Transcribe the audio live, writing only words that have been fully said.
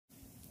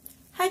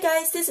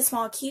guys, this is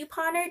Small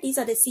Couponer. These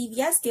are the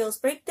CVS deals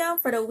breakdown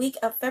for the week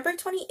of February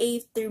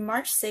 28th through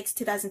March 6,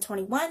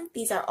 2021.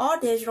 These are all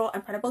digital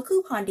and printable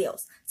coupon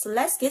deals. So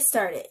let's get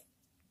started.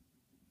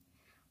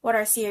 What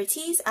are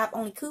CRTs,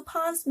 app-only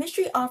coupons,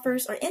 mystery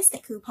offers, or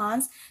instant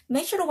coupons?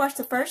 Make sure to watch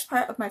the first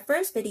part of my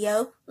first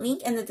video,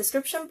 link in the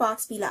description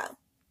box below.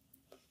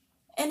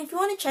 And if you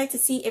want to check to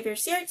see if your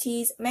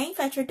CRTs,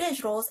 manufacturer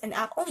digitals, and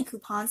app-only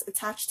coupons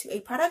attached to a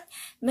product,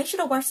 make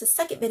sure to watch the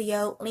second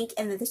video, link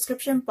in the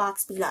description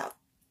box below.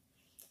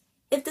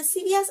 If the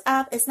CVS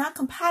app is not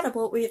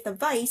compatible with your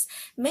device,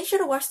 make sure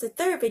to watch the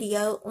third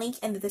video, link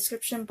in the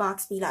description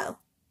box below.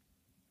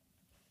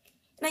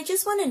 And I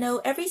just want to know,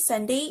 every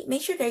Sunday,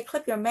 make sure to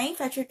clip your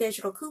manufacturer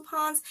digital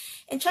coupons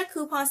and check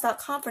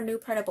coupons.com for new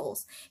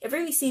printables. If we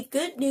receive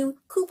good new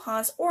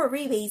coupons or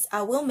rebates,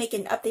 I will make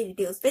an updated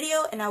deals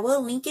video and I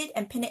will link it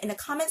and pin it in the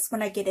comments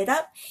when I get it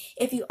up.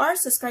 If you are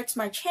subscribed to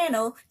my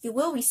channel, you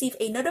will receive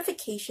a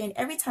notification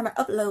every time I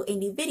upload a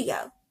new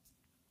video.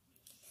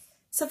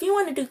 So if you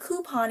want to do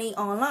couponing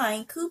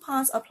online,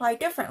 coupons apply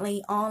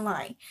differently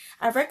online.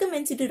 I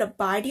recommend to do the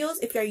buy deals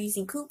if you are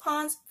using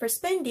coupons. For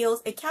spend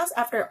deals, it counts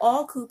after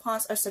all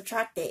coupons are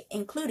subtracted,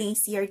 including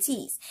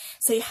CRTs.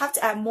 So you have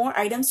to add more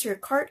items to your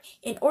cart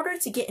in order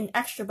to get an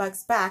extra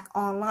bucks back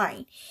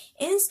online.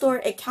 In store,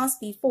 it counts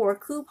before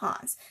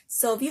coupons.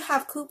 So if you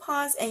have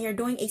coupons and you're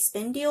doing a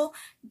spend deal,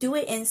 do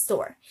it in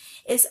store.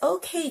 It's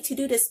okay to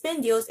do the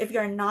spend deals if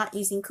you're not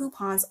using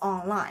coupons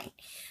online.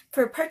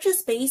 For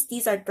purchase base,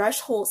 these are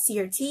threshold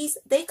CRTs.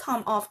 They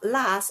come off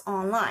last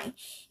online.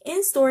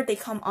 In store, they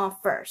come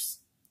off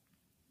first.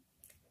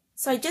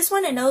 So I just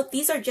want to note,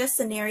 these are just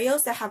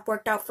scenarios that have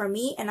worked out for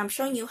me, and I'm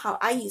showing you how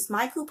I use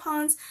my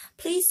coupons.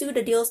 Please do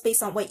the deals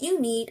based on what you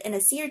need and the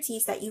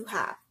CRTs that you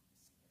have.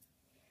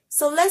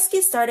 So let's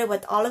get started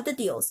with all of the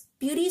deals.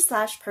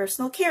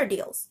 Beauty/personal care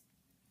deals.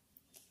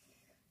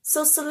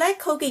 So select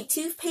Colgate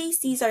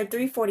toothpaste. These are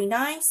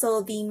 $3.49.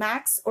 So the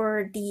max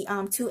or the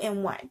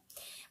 2-in-1.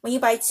 When you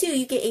buy 2,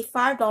 you get a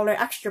 $5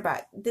 extra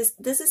buck. This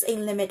is a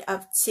limit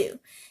of 2.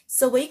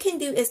 So what you can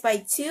do is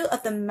buy 2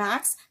 of the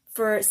max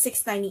for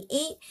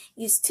 $6.98.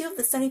 Use 2 of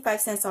the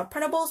 75-cent off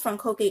printables from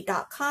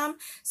Colgate.com.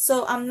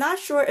 So I'm not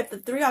sure if the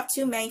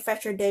 3-off-2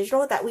 manufacturer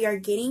digital that we are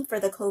getting for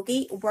the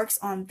Colgate works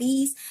on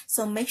these.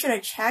 So make sure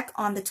to check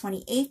on the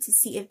 28th to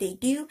see if they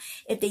do.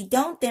 If they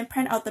don't, then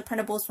print out the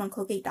printables from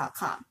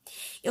Colgate.com.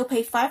 You'll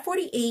pay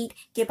 $5.48,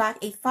 get back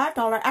a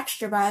 $5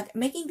 extra buck,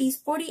 making these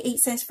 48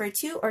 cents for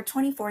 2 or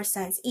 24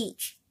 cents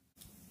each.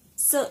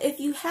 So if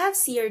you have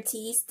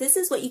CRTs, this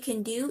is what you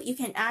can do. You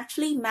can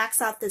actually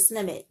max out this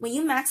limit. When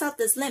you max out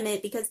this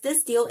limit, because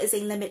this deal is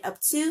a limit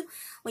of 2,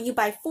 when you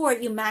buy 4,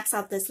 you max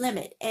out this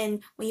limit.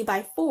 And when you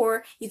buy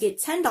 4, you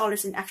get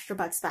 $10 in extra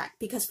bucks back.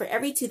 Because for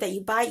every 2 that you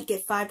buy, you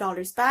get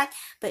 $5 back,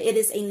 but it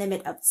is a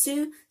limit of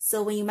 2.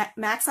 So when you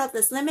max out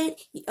this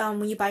limit,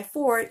 when you buy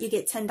 4, you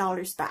get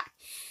 $10 back.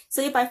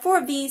 So you buy 4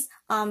 of these,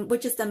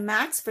 which is the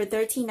max for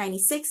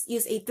 $13.96.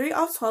 Use a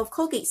 3-off-12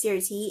 Colgate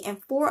CRT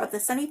and 4 of the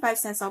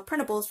 75-cent off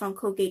printables from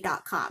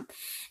Colgate.com.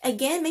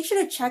 Again, make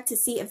sure to check to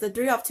see if the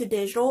 3-off-2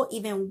 digital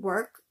even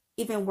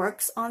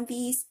works on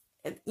these,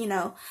 you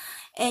know.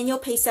 And you'll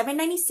pay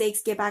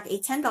 $7.96, get back a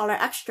 $10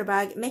 extra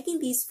bag, making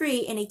these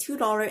free and a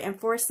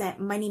 $2.04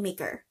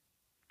 moneymaker.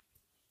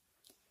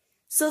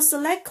 So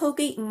select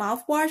Colgate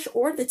mouthwash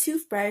or the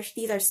toothbrush.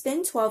 These are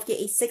spend 12,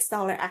 get a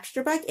 $6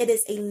 extra buck. It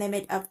is a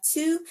limit of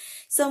 2.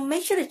 So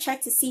make sure to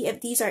check to see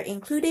if these are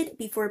included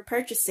before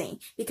purchasing,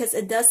 because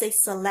it does say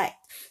select.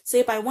 So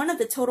you buy 1 of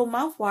the total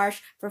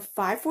mouthwash for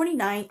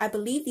 $5.49. I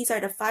believe these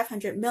are the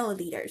 500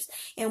 milliliters,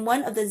 and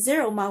 1 of the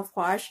zero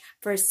mouthwash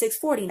for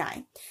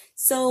 $6.49.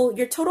 So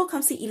your total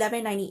comes to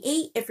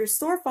 $11.98. If your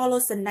store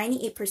follows the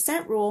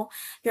 98% rule,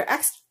 your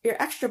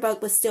extra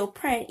buck will still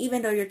print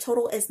even though your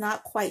total is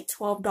not quite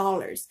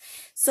 $12.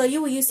 So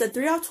you will use the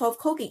 3-off-12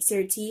 Colgate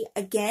CRT.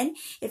 Again,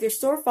 if your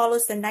store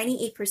follows the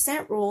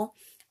 98% rule,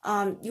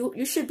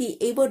 you should be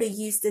able to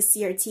use this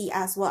CRT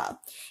as well.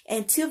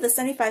 And 2 of the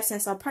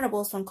 75-cent off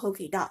printables from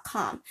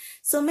Colgate.com.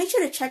 So make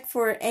sure to check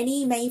for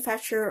any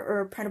manufacturer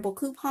or printable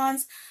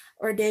coupons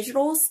or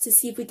digitals to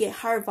see if we get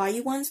higher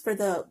value ones for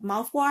the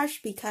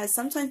mouthwash, because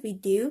sometimes we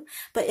do,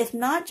 but if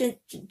not,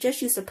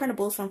 just use the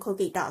printables from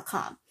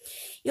Colgate.com.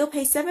 You'll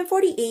pay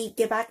 $7.48,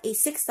 get back a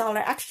 $6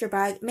 extra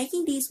bag,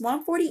 making these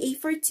 $1.48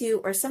 for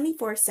 2 or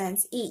 74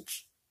 cents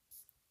each.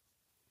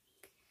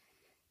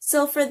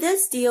 So for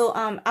this deal,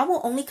 I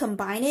will only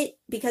combine it,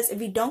 because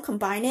if you don't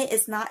combine it,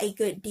 it's not a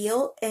good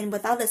deal, and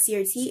without a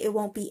CRT, it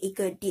won't be a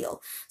good deal.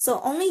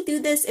 So only do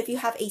this if you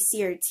have a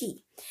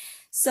CRT.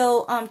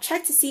 So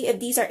check to see if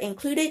these are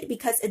included,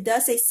 because it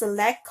does say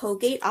select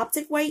Colgate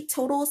Optic White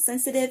Total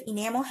Sensitive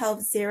Enamel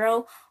Health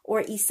 0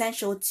 or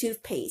essential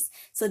toothpaste.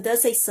 So it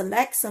does say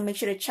select, so make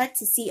sure to check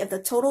to see if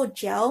the total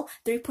gel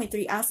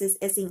 3.3 ounces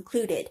is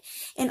included.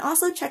 And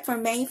also check for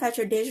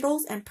manufacturer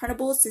digitals and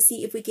printables to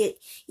see if we get,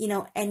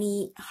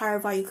 any higher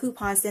value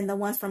coupons than the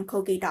ones from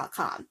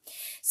Colgate.com.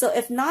 So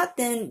if not,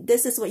 then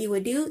this is what you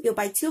would do. You'll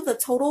buy 2 of the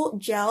total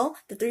gel,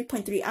 the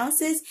 3.3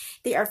 ounces.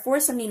 They are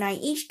 $4.79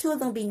 each. 2 of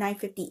them will be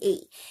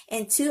 $9.58.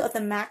 And 2 of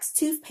the Max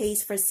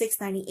toothpaste for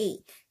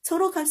 $6.98.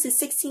 Total comes to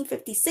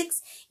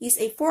 $16.56. Use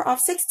a 4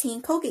 off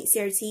 16 Colgate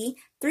CRT,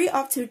 3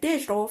 off 2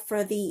 digital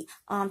for the,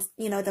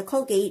 the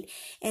Colgate,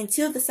 and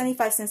 2 of the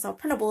 75 cents off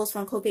printables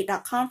from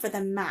Colgate.com for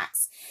the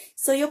Max.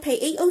 So you'll pay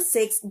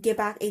 $8.06, get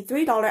back a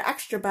 $3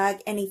 extra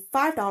bag and a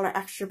 $5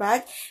 extra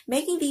bag,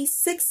 making these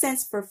 6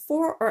 cents for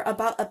 4 or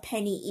about a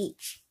penny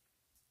each.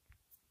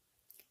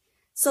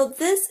 So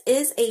this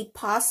is a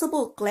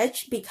possible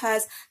glitch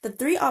because the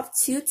 3 off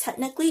 2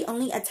 technically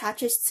only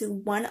attaches to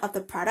one of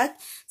the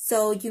product.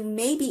 So you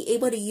may be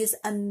able to use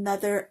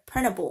another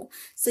printable.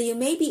 So you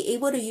may be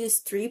able to use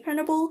 3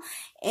 printable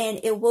and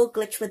it will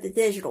glitch with the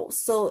digital.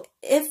 So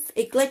if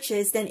it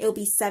glitches, then it'll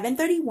be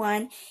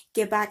 $7.31,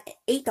 get back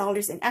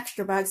 $8 in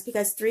extra bucks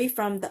because 3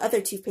 from the other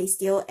toothpaste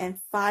deal and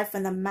 5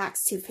 from the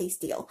Max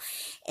toothpaste deal.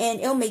 And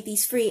it'll make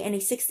these free and a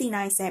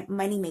 69-cent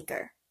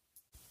moneymaker.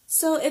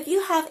 So if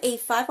you have a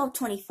 5 of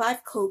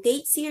 25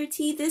 Colgate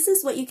CRT, this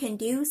is what you can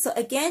do. So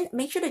again,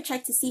 make sure to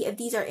check to see if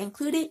these are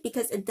included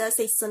because it does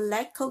say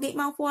select Colgate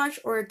mouthwash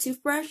or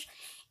toothbrush.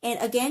 And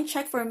again,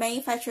 check for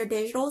manufacturer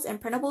digitals and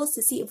printables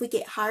to see if we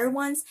get higher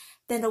ones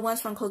than the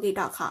ones from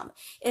Colgate.com.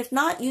 If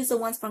not, use the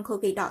ones from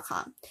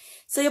Colgate.com.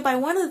 So you'll buy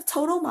 1 of the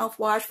total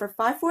mouthwash for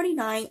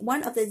 $5.49,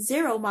 1 of the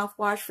zero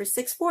mouthwash for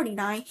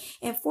 $6.49,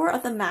 and 4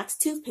 of the Max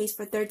toothpaste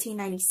for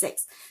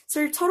 $13.96.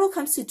 So your total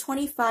comes to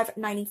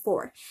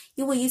 $25.94.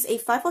 You will use a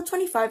 5 of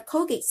 25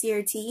 Colgate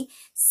CRT,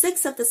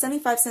 6 of the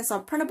 75 cents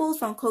off printables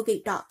from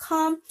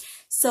Colgate.com.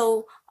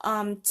 So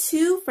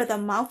 2 for the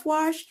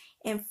mouthwash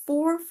and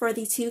 4 for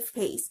the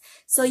toothpaste.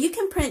 So you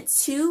can print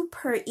 2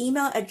 per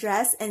email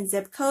address and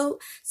zip code.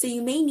 So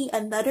you may need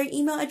another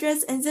email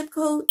address and zip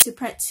code to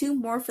print 2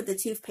 more for the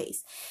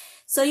toothpaste.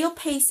 So you'll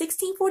pay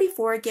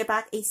 $16.44, get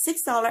back a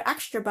 $6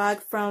 extra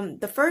bag from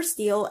the first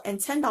deal and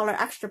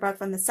 $10 extra bag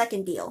from the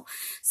second deal.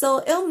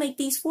 So it'll make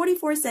these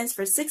 44 cents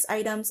for 6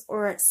 items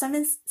or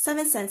 7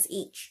 cents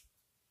each.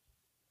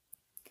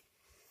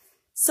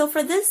 So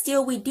for this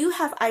deal, we do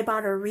have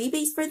Ibotta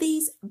rebates for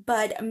these,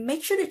 but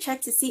make sure to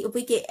check to see if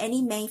we get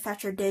any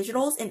manufacturer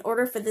digitals in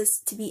order for this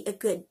to be a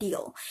good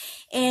deal.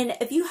 And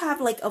if you have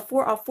like a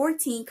 4 off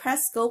 14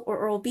 Crest Scope or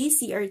Oral-B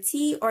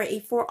CRT or a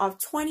 4 off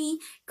 20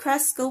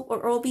 Crest Scope or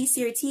Oral-B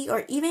CRT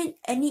or even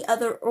any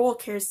other oral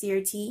care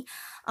CRT,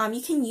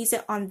 you can use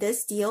it on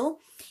this deal.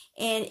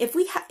 And if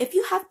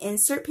you have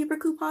insert paper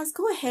coupons,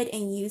 go ahead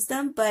and use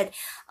them. But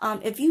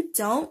if you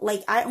don't,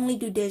 like I only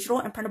do digital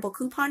and printable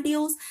coupon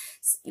deals,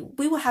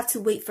 we will have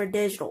to wait for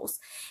digitals.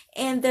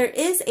 And there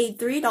is a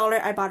 $3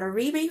 Ibotta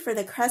rebate for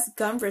the Crest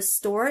Gum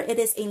Restore. It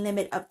is a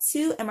limit of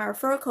 2, and my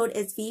referral code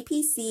is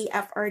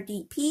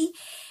vpcfrdp.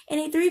 And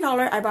a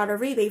 $3 Ibotta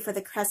rebate for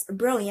the Crest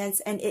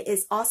Brilliance, and it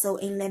is also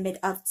a limit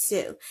of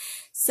 2.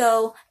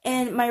 So,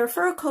 and my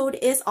referral code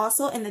is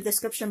also in the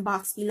description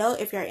box below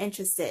if you're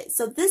interested.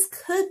 So this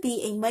could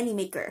be a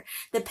moneymaker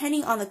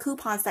depending on the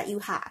coupons that you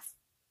have.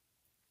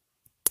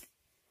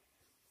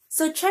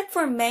 So check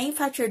for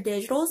manufacturer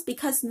digitals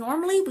because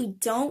normally we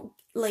don't,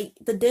 like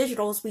the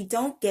digitals, we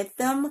don't get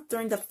them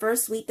during the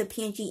first week the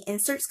P&G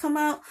inserts come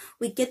out.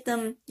 We get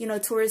them,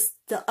 towards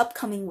the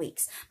upcoming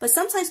weeks. But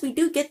sometimes we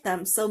do get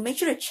them, so make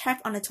sure to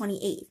check on the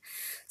 28th.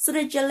 So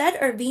the Gillette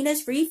or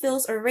Venus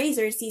refills or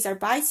razors, these are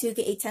buy 2,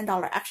 get a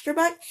 $10 extra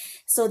buck.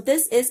 So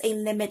this is a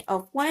limit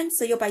of 1.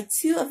 So you'll buy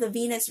 2 of the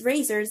Venus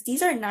razors.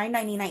 These are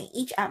 $9.99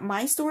 each at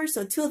my store,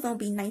 so 2 of them will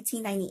be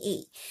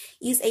 $19.98.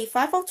 Use a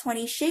 5 off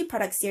 20 shave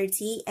product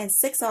CRT and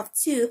 6 off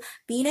 2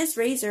 Venus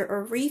razor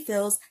or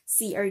refills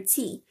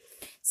CRT.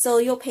 So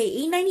you'll pay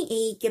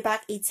 $8.98, get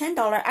back a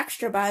 $10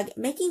 extra bag,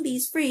 making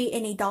these free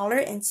in a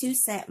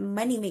 $1.02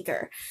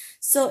 moneymaker.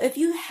 So if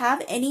you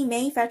have any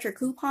manufacturer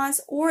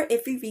coupons or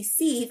if you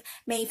receive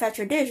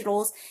manufacturer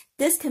digitals,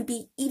 this can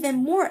be even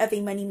more of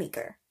a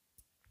moneymaker.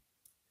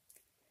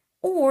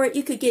 Or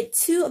you could get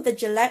 2 of the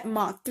Gillette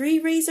Mach 3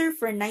 razor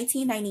for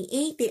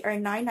 $19.98. They are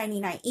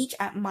 $9.99 each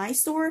at my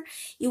store.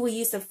 You will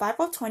use the 5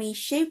 off 20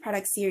 shave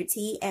product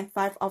CRT and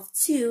 5 off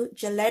 2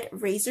 Gillette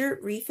razor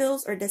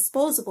refills or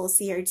disposable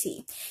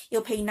CRT.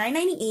 You'll pay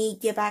 $9.98,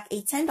 get back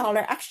a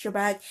 $10 extra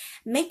bag,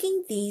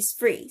 making these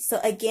free. So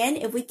again,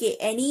 if we get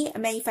any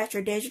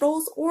manufacturer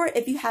digitals or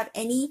if you have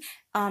any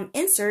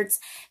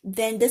inserts,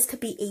 then this could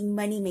be a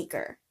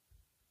moneymaker.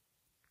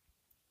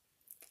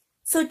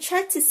 So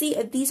check to see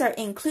if these are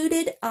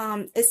included.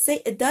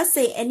 It does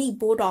say any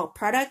Bulldog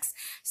products.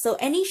 So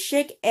any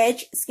Chic,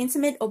 Edge,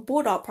 Skintimate, or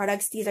Bulldog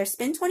products, these are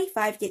spend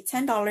 $25, get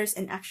 $10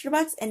 in extra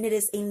bucks, and it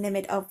is a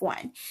limit of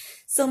 1.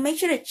 So make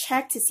sure to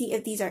check to see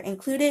if these are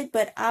included,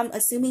 but I'm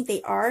assuming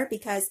they are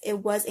because it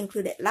was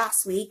included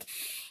last week.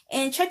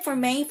 And check for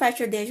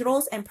manufacturer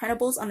digitals and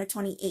printables on the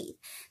 28th.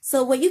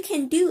 So what you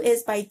can do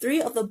is buy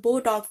 3 of the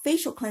Bulldog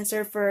facial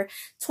cleanser for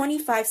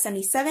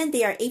 $25.77.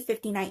 They are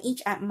 $8.59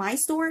 each at my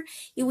store.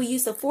 You will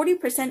use the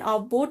 40%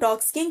 off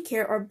Bulldog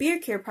skincare or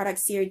beard care product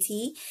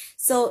CRT.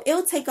 So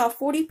it'll take off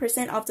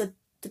 40% off the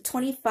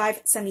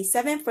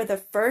 $25.77 for the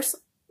first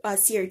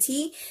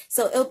CRT.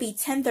 So it'll be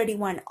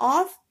 $10.31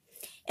 off.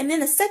 And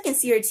then the second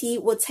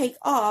CRT will take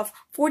off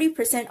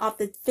 40% off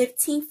the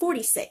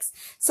 $15.46.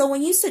 So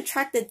when you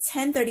subtract the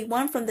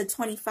 $10.31 from the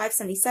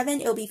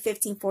 $25.77, it'll be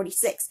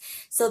 $15.46.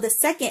 So the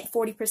second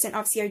 40%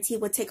 off CRT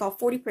will take off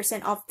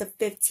 40% off the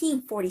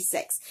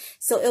 $15.46.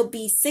 So it'll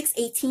be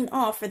 $6.18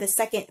 off for the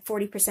second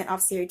 40%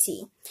 off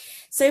CRT.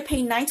 So you're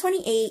paying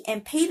 $9.28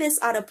 and pay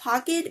this out of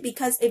pocket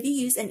because if you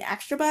use an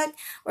extra buck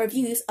or if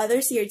you use other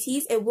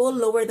CRTs, it will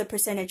lower the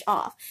percentage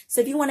off.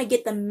 So if you want to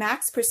get the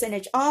max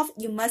percentage off,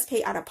 you must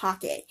pay out of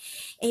pocket.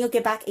 And you'll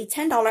get back a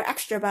 $10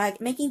 extra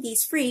buck, making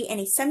these free and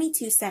a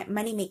 72-cent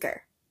moneymaker.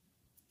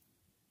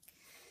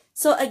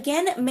 So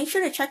again, make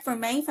sure to check for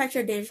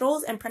manufacturer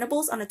digitals and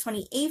printables on the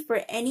 28th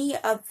for any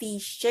of the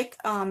Schick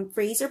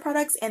razor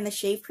products and the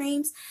shave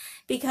creams,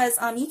 because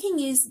you can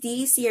use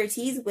these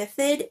CRTs with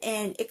it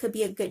and it could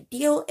be a good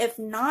deal. If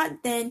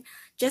not, then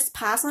just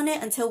pass on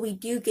it until we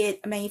do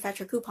get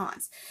manufacturer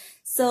coupons.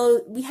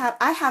 So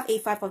I have a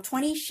 5 of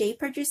 20 shave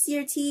purchase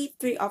CRT,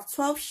 3 of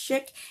 12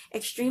 Schick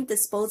extreme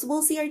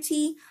disposable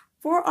CRT,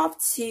 4 off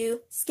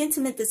 2 Skin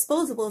to Mint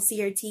disposable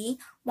CRT,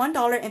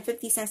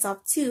 $1.50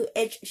 off 2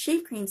 Edge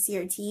Shave Cream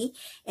CRT,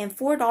 and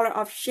 $4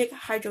 off Schick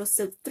Hydro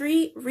Silk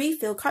 3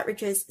 refill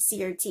cartridges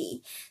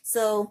CRT.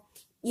 So,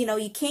 you know,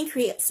 you can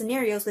create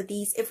scenarios with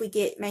these if we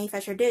get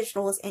manufacturer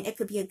digitals, and it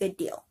could be a good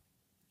deal.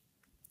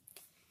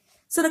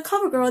 So the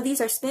CoverGirl, these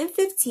are spend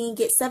 $15,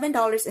 get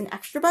 $7 in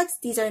extra bucks.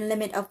 These are a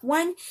limit of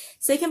 1.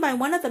 So you can buy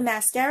one of the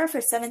mascara for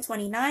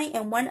 $7.29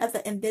 and one of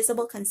the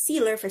invisible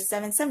concealer for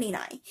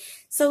 $7.79.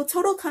 So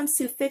total comes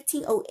to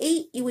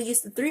 $15.08. You will use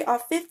the 3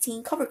 off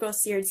 15 CoverGirl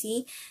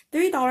CRT,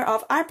 $3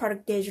 off eye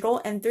product digital,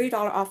 and $3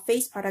 off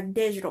face product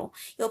digital.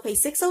 You'll pay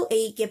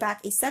 $6.08, get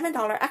back a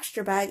 $7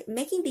 extra bag,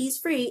 making these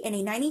free and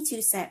a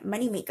 92-cent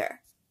moneymaker.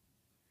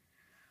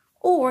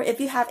 Or if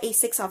you have a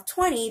 6 off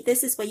 20,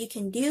 this is what you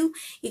can do.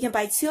 You can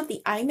buy 2 of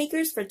the eye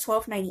makers for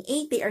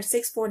 $12.98. They are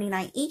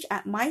 $6.49 each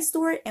at my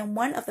store, and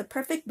 1 of the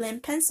Perfect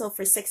Blend pencil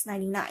for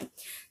 $6.99.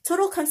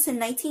 Total comes to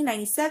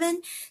 $19.97.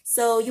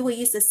 So you will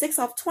use the 6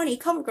 off 20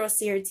 CoverGirl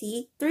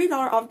CRT, $3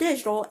 off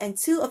digital, and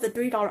 2 of the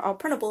 $3 off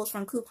printables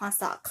from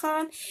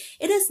coupons.com.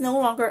 It is no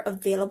longer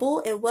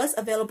available. It was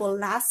available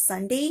last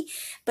Sunday,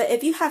 but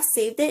if you have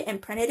saved it and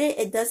printed it,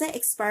 it doesn't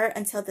expire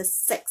until the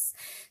 6th.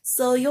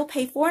 So you'll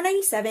pay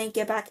 $4.97,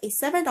 get back a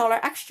 $7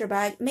 extra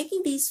bag,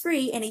 making these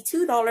free and a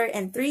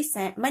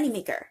 $2.03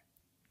 moneymaker.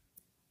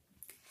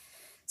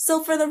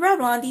 So for the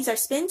Revlon, these are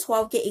spend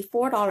 12, get a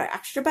 $4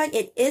 extra bag.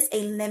 It is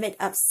a limit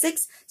of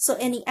 6. So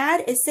in the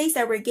ad, it says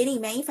that we're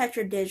getting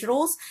manufacturer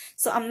digitals.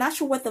 So I'm not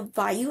sure what the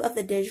value of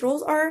the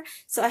digitals are.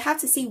 So I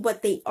have to see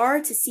what they are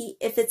to see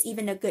if it's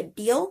even a good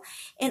deal.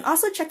 And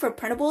also check for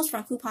printables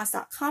from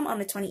coupons.com on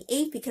the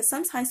 28th, because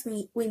sometimes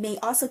we may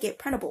also get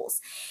printables.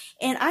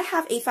 And I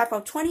have a 5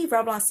 off 20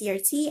 Revlon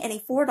CRT and a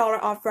 $4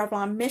 off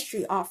Revlon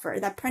mystery offer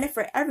that printed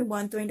for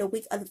everyone during the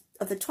week of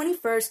the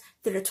 21st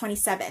through the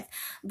 27th.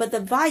 But the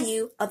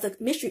value of the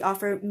mystery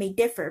offer may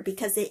differ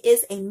because it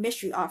is a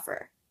mystery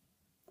offer.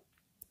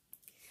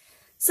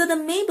 So the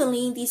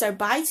Maybelline, these are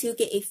buy 2,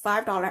 get a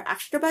 $5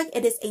 extra buck.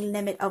 It is a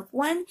limit of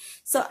 1.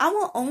 So I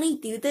will only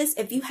do this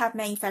if you have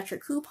manufacturer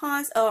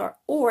coupons or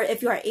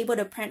if you are able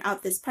to print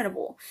out this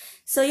printable.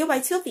 So you'll buy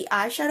 2 of the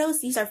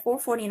eyeshadows. These are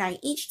 $4.49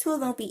 each. 2 of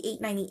them will be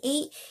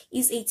 $8.98.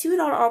 Use a $2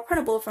 off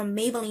printable from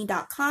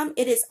Maybelline.com.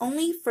 It is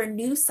only for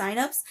new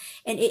signups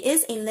and it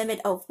is a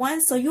limit of 1.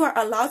 So you are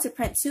allowed to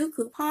print 2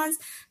 coupons,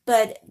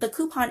 but the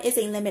coupon is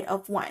a limit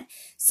of 1.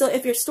 So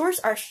if your stores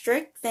are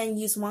strict, then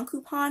use 1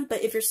 coupon.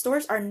 But if your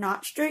stores are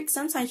not strict,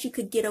 sometimes you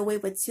could get away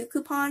with 2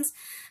 coupons.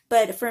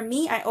 But for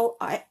me, I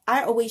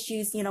always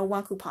use,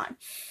 1 coupon.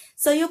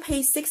 So you'll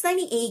pay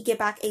 $6.98, get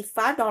back a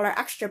 $5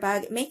 extra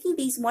bag, making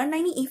these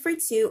 $1.98 for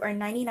 2 or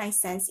 99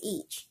 cents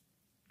each.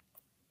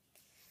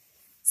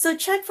 So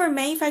check for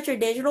manufacturer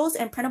digitals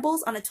and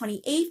printables on the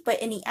 28th,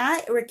 but in the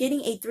ad, we're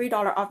getting a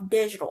 $3 off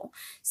digital.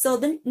 So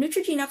the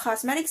Neutrogena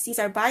Cosmetics, these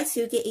are buy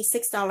 2, get a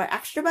 $6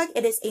 extra bag.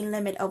 It is a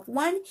limit of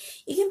 1.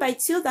 You can buy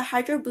 2 of the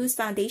Hydro Boost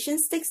foundation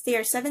sticks. They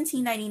are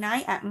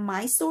 $17.99 at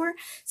my store.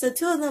 So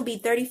 2 of them will be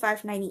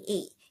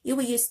 $35.98. You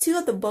will use 2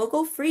 of the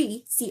BOGO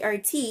free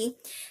CRT.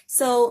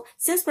 So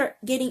since we're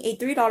getting a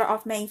 $3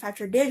 off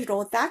manufacturer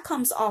digital, that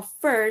comes off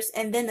first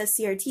and then the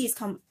CRTs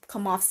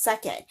come off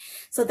second.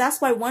 So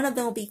that's why one of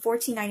them will be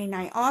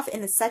 $14.99 off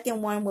and the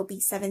second one will be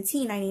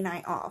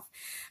 $17.99 off.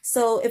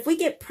 So if we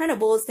get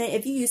printables, then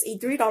if you use a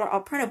 $3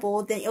 off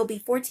printable, then it'll be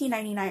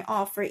 $14.99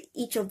 off for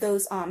each of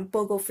those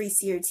BOGO free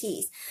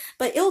CRTs.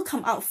 But it'll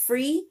come out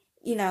free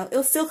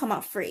it'll still come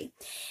out free.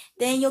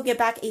 Then you'll get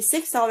back a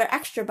 $6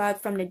 extra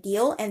buck from the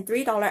deal and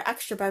 $3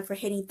 extra buck for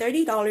hitting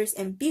 $30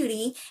 in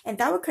beauty, and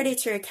that will credit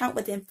to your account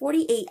within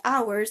 48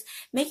 hours,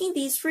 making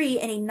these free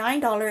and a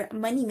 $9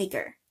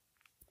 moneymaker.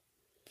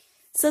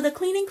 So the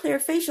Clean and Clear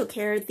Facial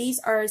Care, these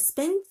are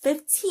spend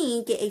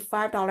 $15, get a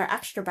 $5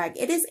 extra bag.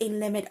 It is a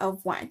limit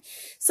of 1.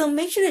 So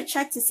make sure to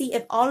check to see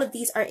if all of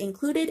these are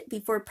included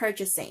before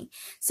purchasing.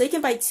 So you can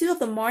buy 2 of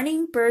the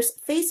Morning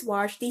Burst Face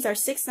Wash. These are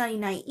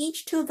 $6.99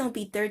 each. 2 of them will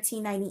be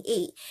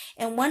 $13.98.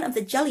 And 1 of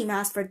the Jelly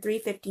Mask for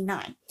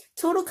 $3.59.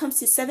 Total comes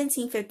to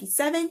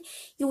 $17.57.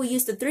 You will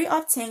use the 3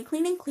 of 10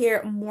 Clean and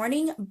Clear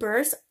Morning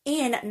Burst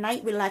and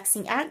Night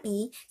Relaxing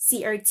Acne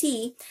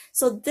CRT.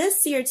 So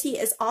this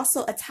CRT is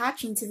also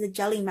attaching to the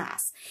Jelly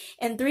Mask.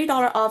 And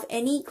 $3 off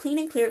any Clean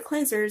and Clear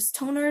cleansers,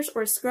 toners,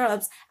 or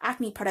scrubs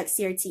acne product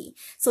CRT.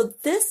 So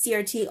this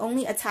CRT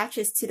only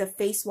attaches to the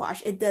face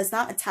wash. It does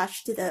not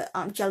attach to the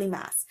Jelly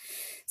Mask.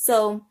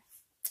 So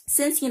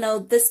since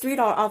this $3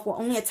 off will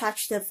only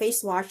attach to the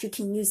face wash, you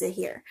can use it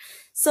here.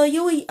 So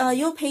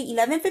you'll pay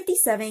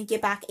 $11.57,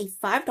 get back a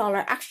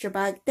 $5 extra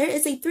buck. There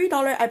is a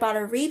 $3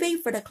 Ibotta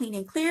rebate for the Clean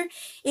and Clear.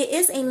 It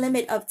is a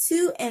limit of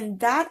 2, and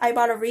that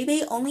Ibotta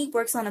rebate only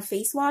works on a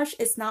face wash.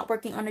 It's not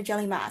working on a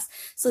jelly mask.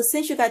 So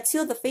since you got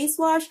 2 of the face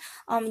wash,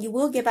 you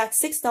will get back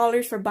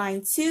 $6 for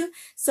buying 2.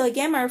 So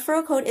again, my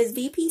referral code is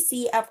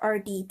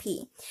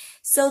vpcfrdp.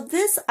 So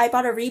this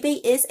Ibotta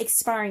rebate is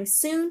expiring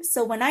soon.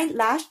 So when I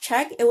last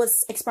checked, it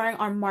was expiring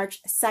on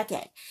March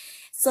 2nd.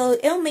 So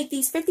it'll make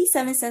these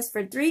 57 cents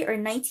for 3 or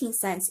 19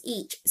 cents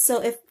each.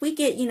 So if we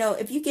get,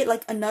 if you get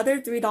like another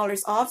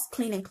 $3 off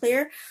Clean and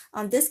Clear,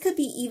 this could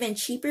be even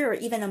cheaper or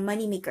even a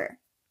moneymaker.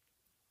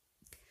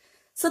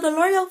 So the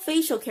L'Oreal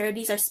Facial Care,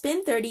 these are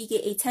spend 30,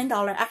 get a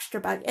 $10 extra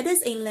buck. It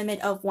is a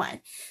limit of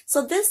 1.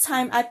 So this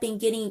time I've been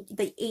getting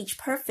the Age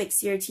Perfect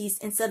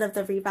CRTs instead of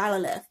the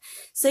Revitalift.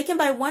 So you can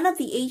buy 1 of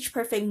the Age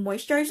Perfect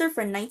Moisturizer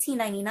for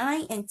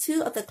 $19.99 and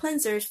 2 of the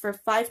cleansers for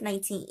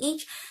 $5.19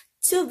 each.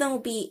 2 of them will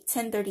be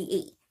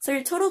 $10.38. So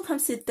your total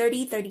comes to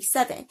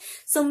 $30.37.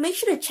 So make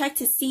sure to check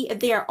to see if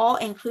they are all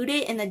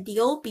included in the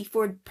deal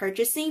before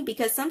purchasing,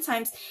 because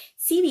sometimes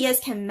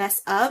CVS can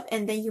mess up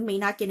and then you may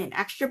not get an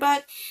extra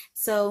buck.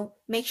 So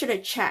make sure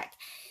to check.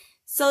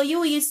 So you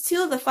will use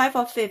 2 of the 5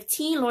 off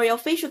 15 L'Oreal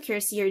Facial Care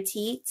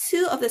CRT,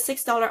 2 of the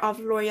 $6 off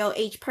L'Oreal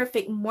Age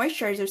Perfect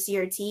Moisturizer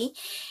CRT,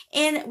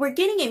 and we're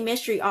getting a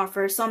mystery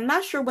offer. So I'm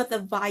not sure what the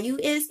value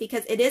is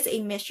because it is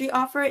a mystery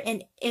offer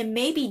and it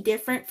may be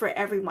different for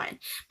everyone.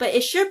 But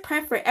it should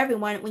print for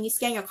everyone when you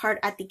scan your card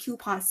at the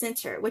coupon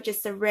center, which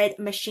is the red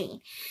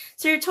machine.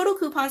 So your total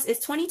coupons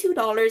is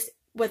 $22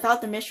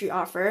 without the mystery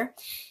offer.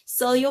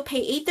 So you'll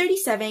pay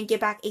 $8.37, get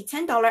back a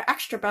 $10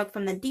 extra buck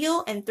from the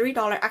deal and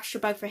 $3 extra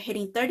buck for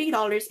hitting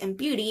 $30 in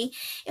beauty.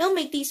 It'll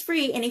make these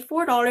free and a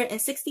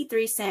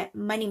 $4.63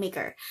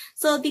 moneymaker.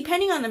 So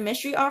depending on the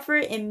mystery offer,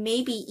 it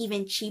may be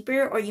even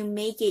cheaper or you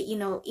may get,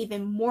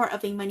 even more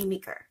of a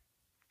moneymaker.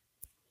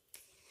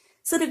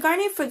 So the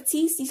Garnier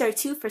Fructis, these are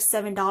 2 for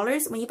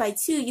 $7. When you buy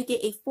 2, you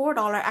get a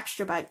 $4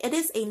 extra buck. It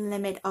is a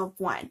limit of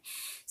 1.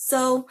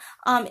 So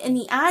in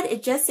the ad,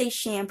 it just says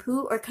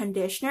shampoo or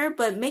conditioner,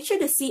 but make sure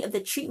to see if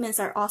the treatments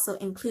are also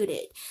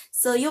included.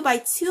 So you'll buy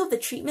 2 of the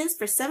treatments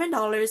for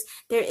 $7.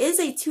 There is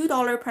a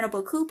 $2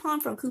 printable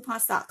coupon from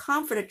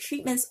coupons.com for the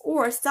treatments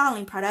or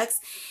styling products.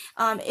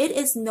 It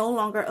is no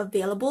longer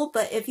available,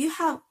 but if you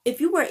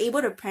were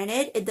able to print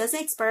it, it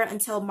doesn't expire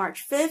until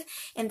March 5th,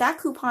 and that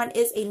coupon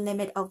is a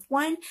limit of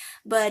 1.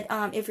 But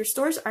if your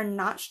stores are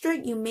not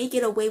strict, you may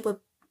get away with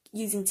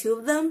using 2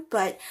 of them,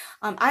 but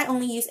I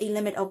only use a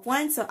limit of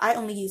 1, so I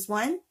only use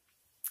 1.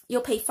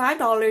 You'll pay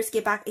 $5,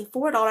 get back a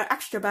 $4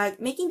 extra buck,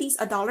 making these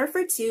 $1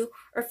 for 2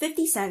 or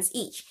 50 cents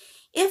each.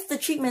 If the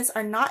treatments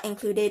are not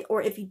included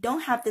or if you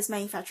don't have this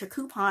manufacturer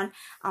coupon,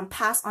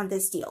 pass on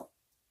this deal.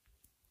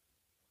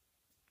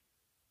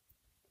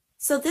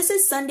 So this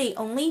is Sunday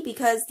only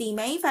because the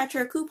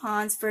manufacturer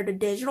coupons for the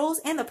digitals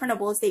and the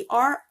printables, they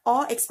are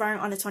all expiring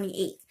on the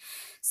 28th.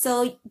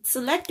 So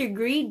select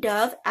Degree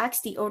Dove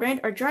Axe Deodorant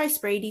or Dry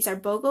Spray. These are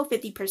BOGO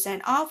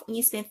 50% off. When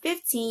you spend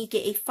 $15, you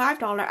get a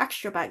 $5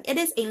 extra buck. It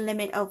is a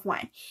limit of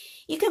 1.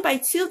 You can buy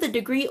 2 of the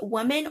Degree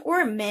Women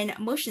or Men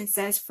Motion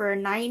Scents for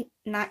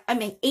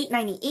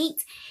 $8.98.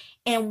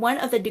 And 1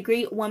 of the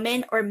Degree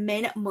Women or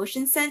Men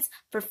Motion Scents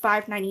for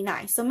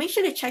 $5.99. So make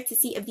sure to check to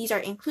see if these are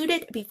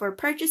included before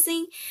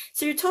purchasing.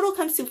 So your total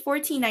comes to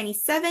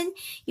 $14.97.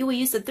 You will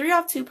use the 3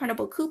 off 2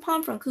 printable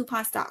coupon from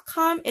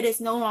coupons.com. It is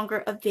no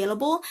longer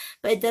available,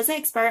 but it doesn't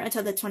expire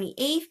until the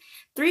 28th.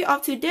 3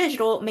 off 2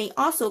 digital may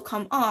also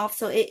come off,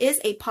 so it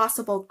is a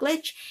possible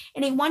glitch,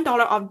 and a $1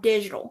 off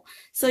digital.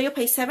 So you'll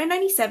pay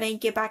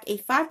 $7.97, get back a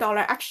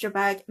 $5 extra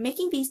bag,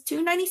 making these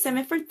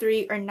 $2.97 for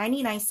 3 or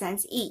 99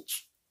 cents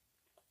each.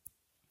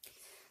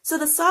 So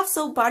the Soft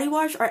Soap Body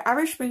Wash or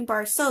Irish Spring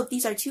Bar Soap,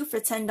 these are 2 for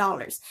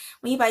 $10.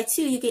 When you buy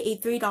 2, you get a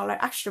 $3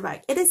 extra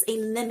bag. It is a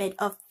limit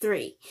of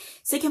 3.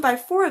 So you can buy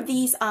 4 of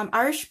these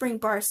Irish Spring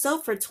Bar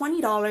Soap for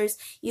 $20.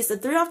 Use the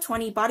 3 off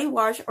 20 Body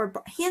Wash or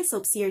Hand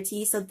Soap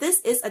CRT. So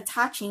this is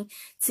attaching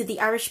to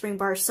the Irish Spring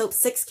Bar Soap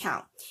 6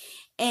 count.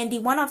 and the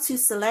 1 off 2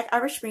 Select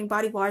Irish Spring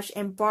Body Wash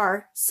and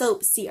Bar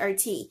Soap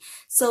CRT.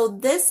 So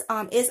this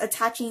is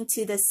attaching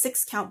to the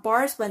 6 count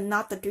bars, but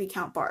not the 3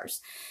 count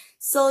bars.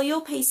 So you'll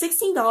pay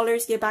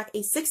 $16, get back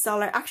a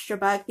 $6 extra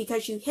bag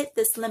because you hit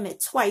this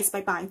limit twice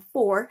by buying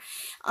 4,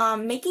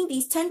 making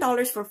these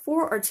 $10 for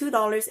 4 or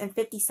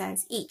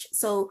 $2.50 each.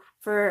 So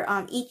for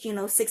each,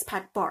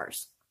 6-pack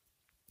bars.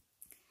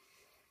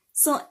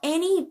 So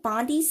any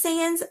Bondi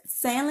Sands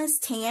Sandless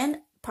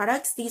Tan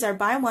products, these are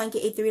buy one,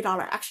 get a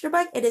 $3 extra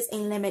bag. It is a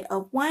limit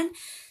of 1.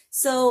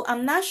 So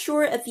I'm not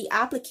sure if the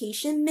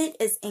application mitt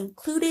is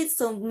included,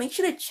 so make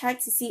sure to check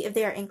to see if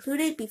they are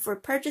included before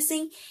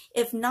purchasing.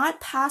 If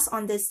not, pass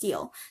on this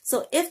deal.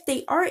 So if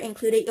they are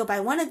included, you'll buy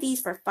one of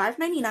these for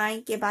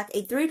 $5.99, get back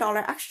a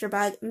 $3 extra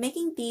bag,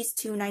 making these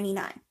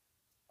 $2.99.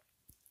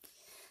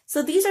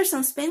 So these are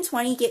some spend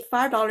 20, get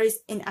 $5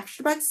 in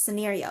extra bag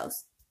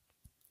scenarios.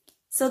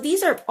 So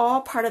these are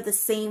all part of the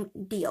same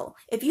deal.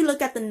 If you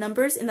look at the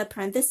numbers in the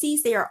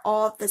parentheses, they are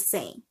all the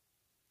same.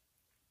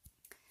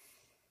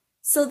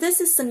 So this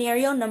is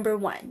scenario number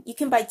 1. You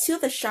can buy 2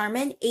 of the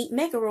Charmin 8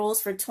 mega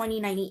rolls for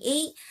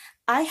 $20.98.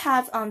 I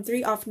have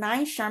 3 of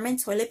 9 Charmin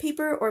toilet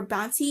paper or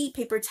Bounty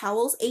paper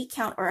towels 8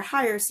 count or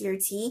higher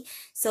CRT.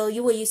 So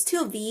you will use 2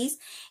 of these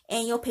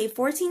and you'll pay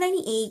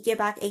 $14.98, get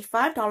back a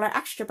 $5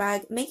 extra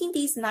bag, making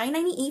these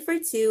 $9.98 for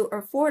 2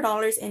 or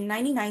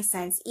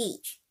 $4.99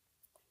 each.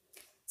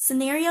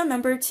 Scenario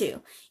number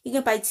 2. You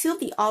can buy 2 of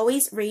the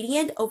Always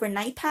Radiant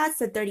overnight pads,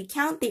 the 30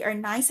 count. They are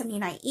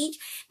 $9.79 each.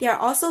 They are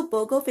also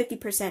BOGO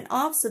 50%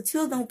 off, so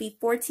 2 of them will be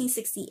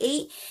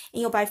 $14.68.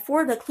 And you'll buy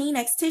 4 of the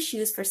Kleenex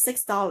tissues for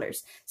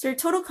 $6. So your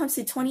total comes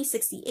to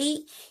 $20.68.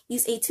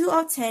 Use a 2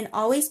 off 10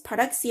 Always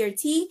product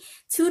CRT,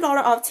 $2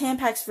 off 10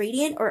 packs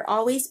Radiant or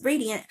Always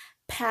Radiant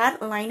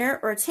pad, liner,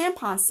 or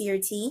tampon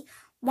CRT,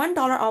 $1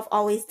 off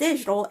Always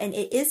Digital, and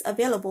it is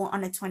available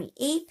on the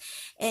 28th,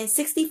 and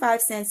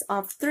 65 cents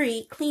off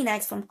 3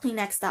 Kleenex from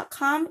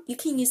Kleenex.com. You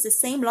can use the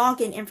same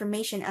login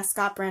information as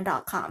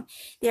ScottBrand.com.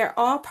 They are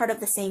all part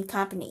of the same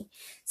company.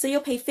 So you'll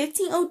pay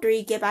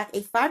 $15.03, get back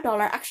a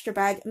 $5 extra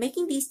bag,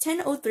 making these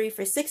 $10.03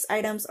 for 6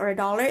 items or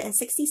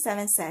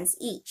 $1.67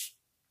 each.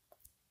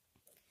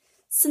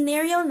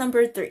 Scenario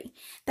number 3.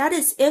 That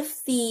is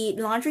if the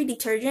laundry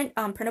detergent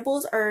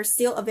printables are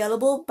still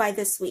available by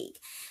this week.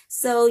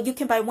 So you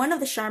can buy 1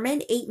 of the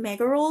Charmin 8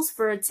 mega rolls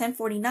for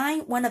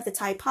 $10.49, 1 of the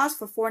Tide Pods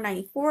for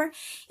 $4.94,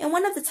 and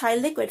 1 of the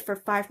Tide Liquid for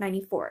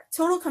 $5.94.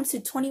 Total comes to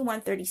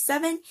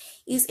 $21.37.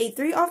 Use a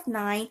 3 off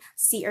 9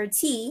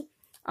 CRT,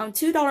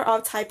 $2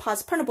 off Tide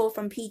Pods printable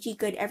from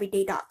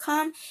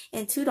pggoodeveryday.com,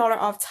 and $2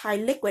 off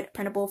Tide Liquid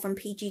printable from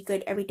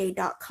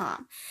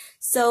pggoodeveryday.com.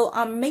 So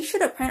make sure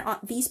to print on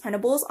these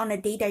printables on the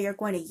day that you're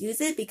going to use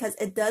it because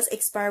it does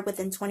expire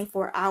within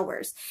 24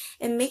 hours.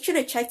 And make sure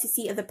to check to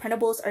see if the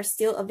printables are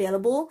still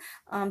available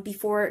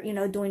before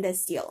doing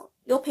this deal.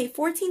 You'll pay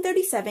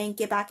 $14.37,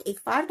 get back a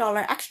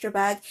 $5 extra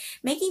bag,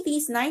 making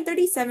these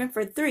 $9.37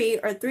 for 3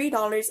 or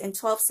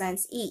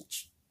 $3.12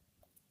 each.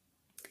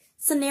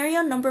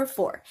 Scenario number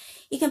 4.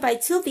 You can buy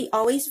 2 of the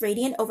Always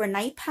Radiant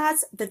overnight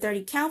pads, the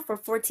 30 count for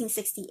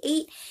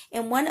 $14.68,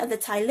 and 1 of the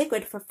Tide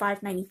Liquid for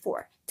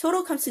 $5.94.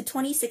 Total comes to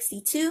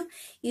 $20.62.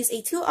 Use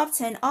a 2 off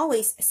 10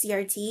 Always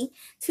CRT,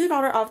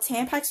 $2 off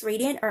 10 packs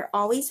Radiant or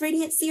Always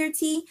Radiant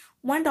CRT,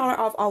 $1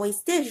 off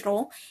Always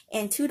Digital,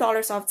 and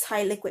 $2 off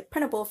Tide Liquid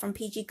printable from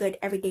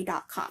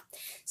pggoodeveryday.com.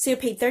 So you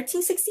pay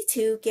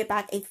 $13.62, get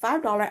back a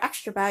 $5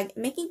 extra bag,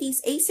 making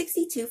these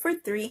 $8.62 for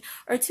 3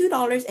 or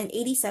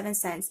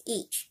 $2.87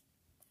 each.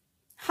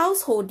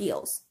 Household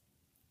deals.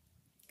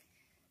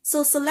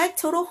 So select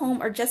Total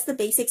Home or Just the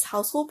Basics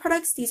household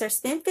products. These are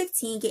spend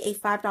 $15, get a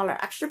 $5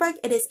 extra bag.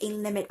 It is a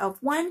limit of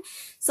 1.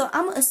 So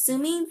I'm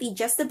assuming the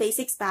Just the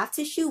Basics bath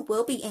tissue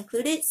will be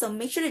included. So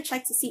make sure to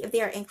check to see if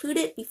they are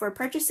included before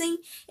purchasing.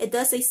 It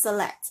does say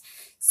select.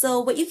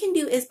 So what you can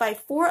do is buy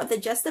 4 of the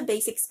Just the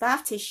Basics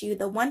bath tissue,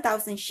 the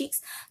 1000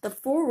 sheets, the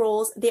 4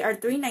 rolls. They are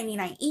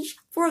 $3.99 each.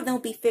 4 of them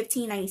will be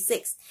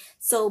 $15.96.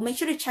 So make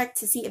sure to check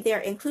to see if they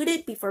are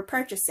included before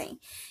purchasing.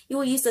 You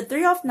will use the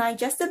 3 off 9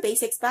 Just the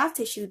Basics bath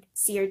tissue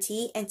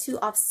CRT and 2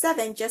 off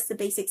 7 Just the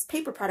Basics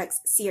paper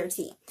products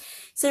CRT.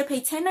 So you pay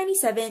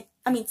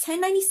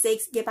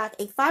 $10.96, get back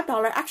a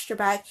 $5 extra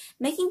bag,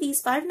 making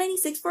these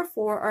 $5.96 for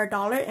 4 or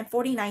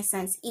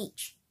 $1.49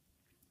 each.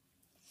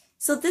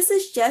 So this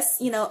is just,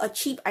 a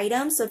cheap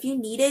item. So if you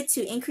needed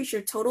to increase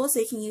your total so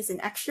you can use an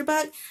extra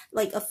bag,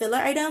 like a filler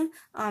item,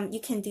 you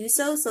can do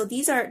so. So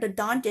these are the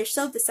Dawn dish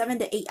soap, the 7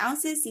 to 8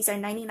 ounces. These are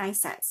 99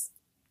 cents.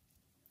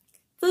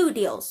 Food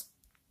deals.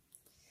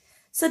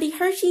 So the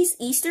Hershey's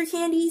Easter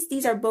candies,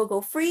 these are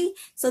BOGO free.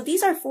 So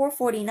these are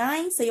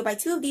 $4.49. So you'll buy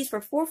 2 of these for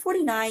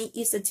 $4.49.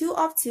 Use the 2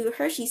 off 2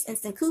 Hershey's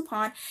instant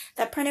coupon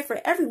that printed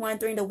for everyone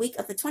during the week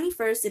of the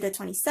 21st to the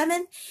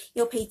 27th.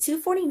 You'll pay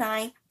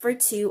 $2.49 for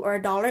 2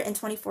 or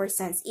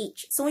 $1.24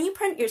 each. So when you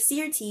print your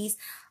CRTs,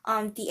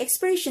 the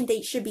expiration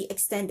date should be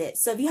extended.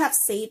 So if you have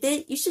saved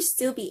it, you should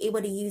still be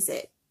able to use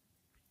it.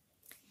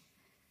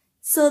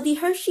 So the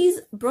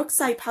Hershey's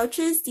Brookside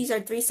pouches, these are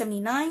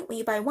 $3.79. When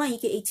you buy one, you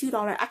get a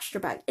 $2 extra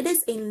bag. It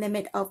is a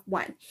limit of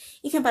one.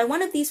 You can buy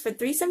one of these for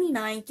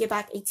 $3.79, get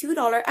back a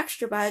 $2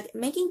 extra bag,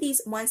 making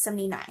these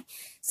 $1.79.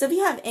 So if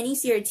you have any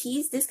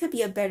CRTs, this could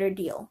be a better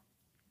deal.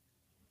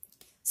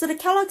 So the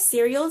Kellogg's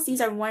cereals,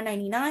 these are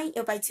 $1.99.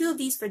 You'll buy two of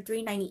these for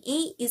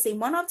 $3.98. Use a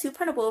 1-off-2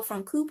 printable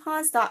from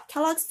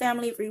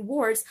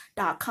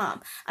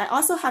coupons.kellogg'sfamilyrewards.com. I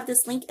also have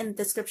this link in the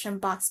description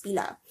box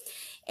below.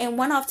 And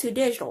 1-off-2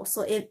 digital,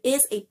 so it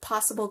is a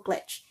possible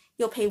glitch.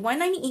 You'll pay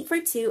 $1.98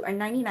 for two or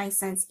 99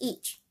 cents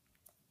each.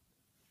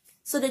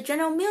 So the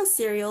General Mills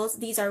cereals,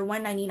 these are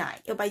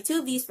 $1.99. You'll buy two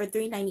of these for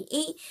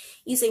 $3.98.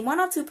 Use a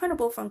 1-off-2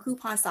 printable from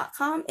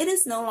coupons.com. It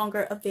is no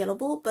longer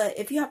available, but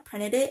if you have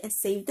printed it and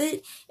saved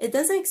it, it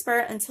doesn't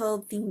expire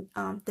until the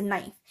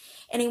 9th.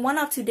 And a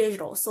 1-off-2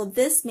 digital, so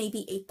this may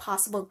be a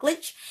possible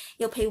glitch.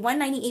 You'll pay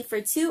 $1.98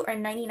 for two or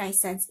 99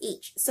 cents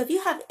each. So if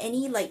you have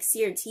any like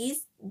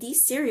CRTs,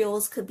 these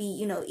cereals could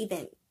be,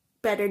 even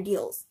better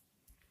deals.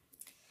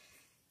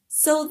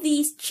 So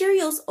these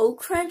Cheerios Oat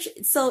Crunch,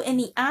 so in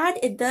the ad,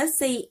 it does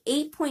say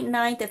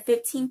 8.9 to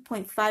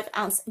 15.5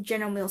 ounce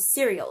General Mills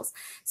cereals.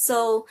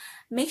 So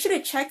make sure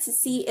to check to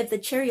see if the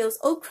Cheerios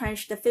Oat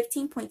Crunch, the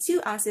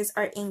 15.2 ounces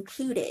are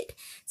included.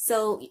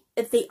 So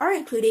if they are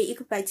included, you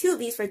could buy two of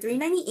these for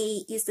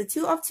 $3.98. Use the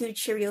 2-off-2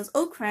 Cheerios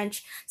Oat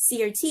Crunch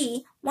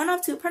CRT,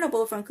 1-off-2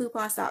 printable from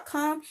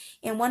coupons.com,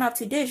 and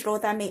 1-off-2 digital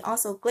that may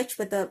also glitch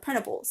with the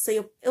printable.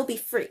 So it'll be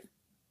free.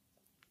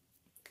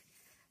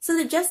 So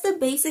the Just the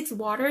Basics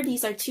water,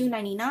 these are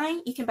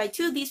 $2.99. You can buy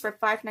two of these for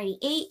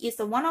 $5.98. Use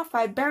the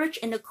 105 beverage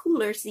in the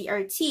cooler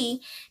CRT.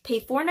 Pay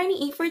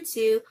 $4.98 for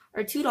two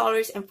or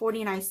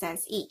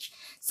 $2.49 each.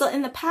 So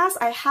in the past,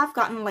 I have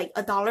gotten like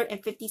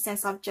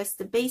 $1.50 off Just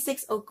the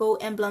Basics or Gold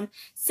Emblem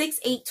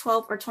 6, 8,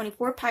 12, or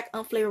 24 pack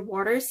unflavored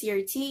water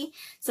CRT.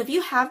 So if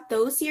you have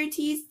those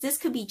CRTs, this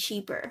could be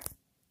cheaper.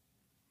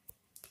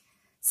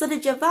 So the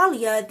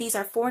Javalia, these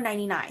are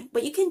 $4.99.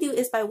 What you can do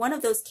is buy one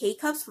of those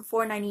K-Cups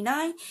for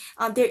 $4.99.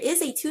 There is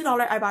a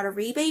 $2 Ibotta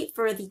rebate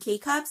for the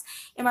K-Cups,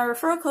 and my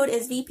referral code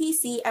is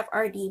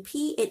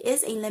vpcfrdp. It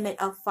is a limit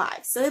of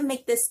 5, so it'll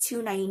make this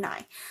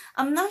 $2.99.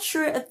 I'm not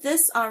sure if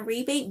this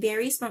rebate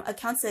varies from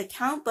account to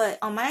account, but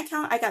on my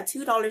account, I got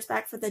 $2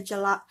 back for the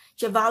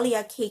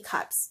Javalia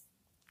K-Cups.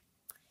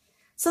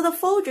 So the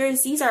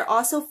Folgers, these are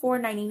also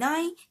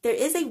 $4.99. There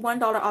is a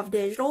 $1 off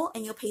digital,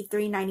 and you'll pay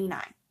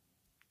 $3.99.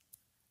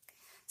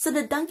 So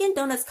the Dunkin'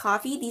 Donuts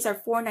coffee, these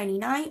are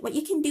 $4.99. What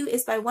you can do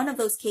is buy one of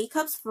those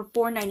K-Cups for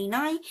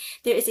 $4.99.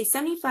 There is a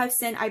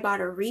 75-cent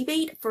Ibotta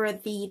rebate for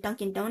the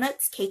Dunkin'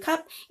 Donuts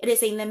K-Cup. It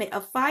is a limit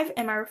of 5,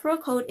 and my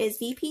referral code is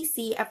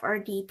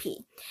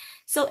vpcfrdp.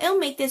 So it'll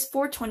make this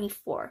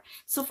 $4.24.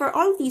 So for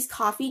all of these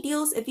coffee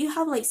deals, if you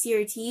have like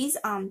CRTs,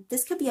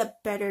 this could be a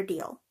better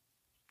deal.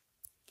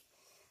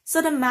 So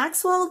the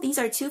Maxwell, these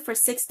are two for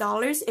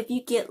 $6 if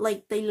you get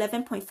like the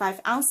 11.5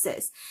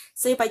 ounces.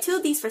 So you buy two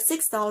of these for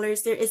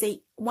 $6. There is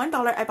a $1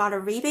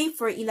 Ibotta rebate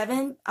for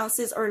 11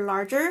 ounces or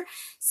larger.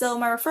 So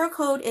my referral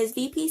code is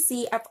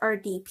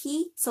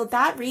vpcfrdp. So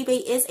that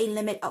rebate is a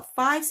limit of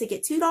 5. So you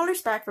get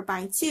 $2 back for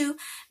buying two,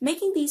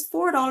 making these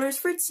 $4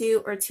 for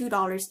two or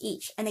 $2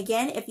 each. And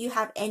again, if you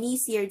have any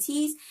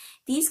CRTs,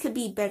 these could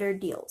be better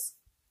deals.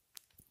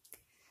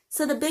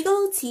 So the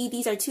Bigelow tea,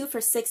 these are two for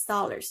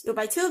 $6. You'll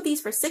buy two of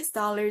these for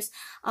 $6.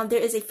 There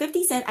is a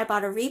 50-cent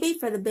Ibotta rebate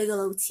for the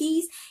Bigelow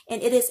teas,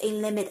 and it is a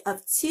limit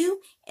of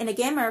 2. And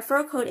again, my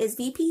referral code is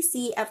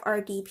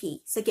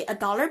vpcfrdp. So get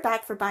 $1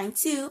 back for buying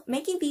two,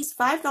 making these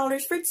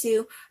 $5 for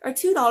two or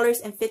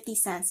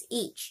 $2.50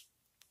 each.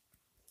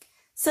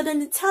 So the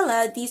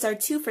Nutella, these are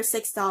two for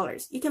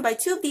 $6. You can buy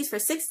two of these for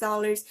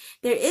 $6.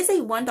 There is a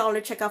 $1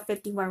 checkout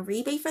 51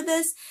 rebate for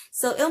this,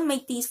 so it'll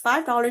make these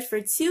 $5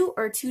 for two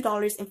or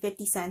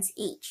 $2.50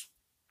 each.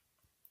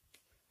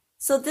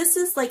 So this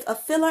is like a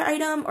filler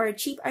item or a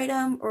cheap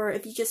item, or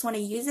if you just want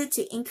to use it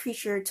to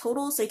increase your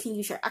total so you can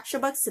use your extra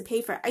bucks to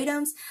pay for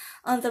items.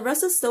 The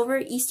Russell Stover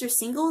Easter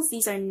singles,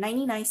 these are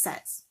 99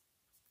 cents.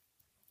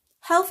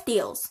 Health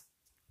deals.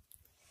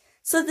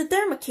 So the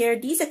Thermacare,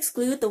 these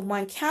exclude the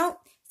 1 count.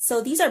 So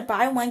these are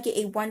buy one, get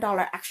a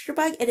 $1 extra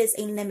bag. It is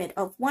a limit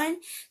of 1.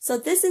 So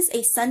this is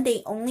a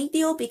Sunday only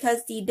deal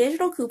because the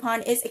digital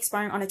coupon is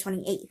expiring on the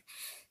 28th.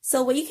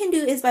 So what you can do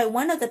is buy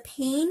one of the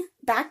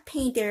back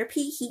pain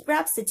therapy heat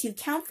wraps, the 2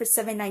 count for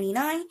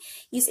 $7.99.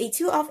 Use a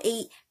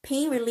 2-off-8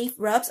 pain relief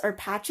rubs or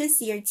patches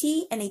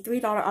CRT and a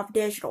 $3 off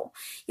digital.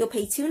 You'll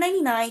pay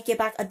 $2.99, get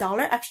back a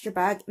 $1 extra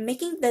bag,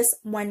 making this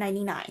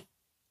 $1.99.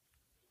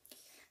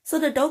 So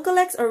the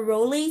Docalex or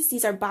Rolaids,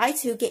 these are buy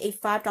two, get a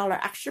 $5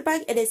 extra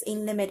bag. It is a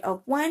limit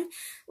of 1.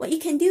 What you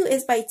can do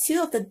is buy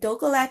two of the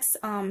Docalex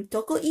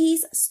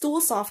Docal-Ease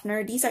stool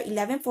softener. These are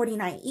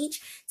 $11.49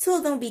 each. Two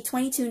of them will be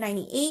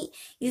 $22.98.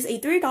 Use a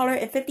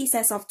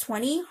 $3.50 off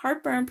 20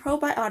 heartburn,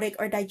 probiotic,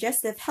 or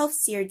digestive health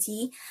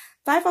CRT.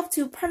 5 off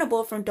 2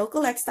 printable from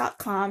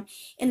docalex.com,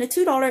 and the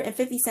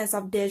 $2.50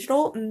 off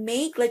digital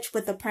may glitch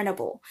with the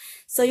printable.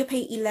 So you'll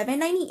pay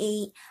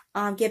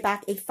 $11.98, get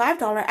back a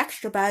 $5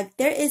 extra bag.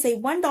 There is a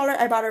 $1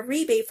 Ibotta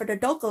rebate for the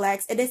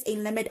Docalex. It is a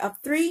limit of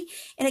 3.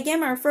 And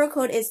again, my referral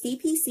code is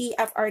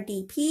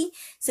vpcfrdp.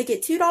 So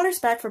get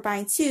 $2 back for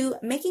buying 2,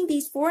 making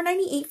these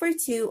 $4.98 for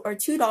 2 or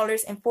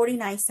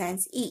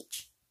 $2.49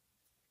 each.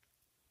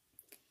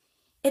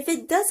 If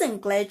it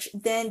doesn't glitch,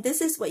 then this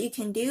is what you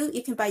can do.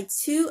 You can buy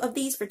 2 of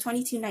these for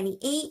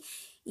 $22.98.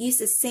 Use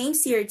the same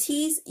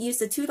CRTs, use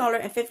the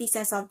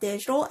 $2.50 off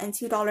digital and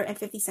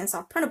 $2.50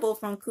 off printable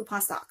from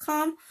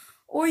coupons.com,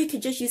 or you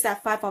could just use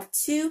that 5 off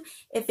 2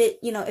 if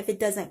it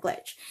doesn't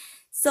glitch.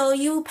 So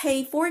you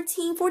pay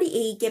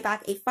 $14.48, get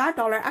back a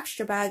 $5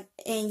 extra bag,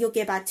 and you'll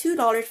get back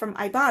 $2 from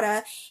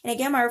Ibotta. And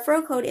again, my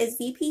referral code is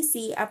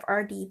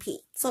vpcfrdp.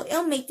 So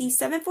it'll make these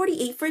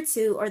 $7.48 for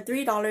 2 or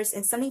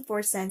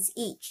 $3.74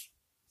 each.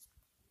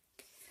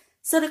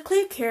 So the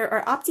Clear Care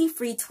or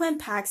Opti-Free twin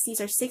packs, these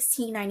are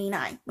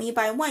 $16.99. When you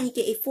buy 1, you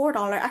get a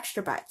 $4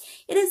 extra bag.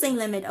 It is a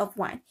limit of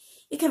 1.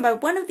 You can buy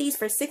 1 of these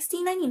for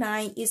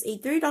 $16.99, use a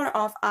 $3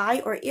 off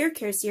eye or ear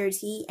care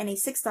CRT, and a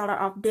 $6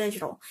 off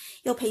digital.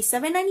 You'll pay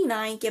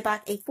 $7.99, get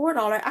back a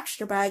 $4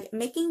 extra bag,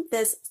 making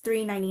this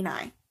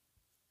 $3.99.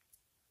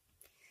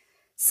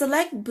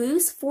 Select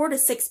Boost 4 to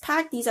 6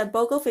 pack. These are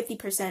BOGO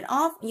 50%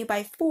 off. When you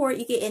buy 4,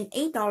 you get an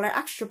 $8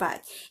 extra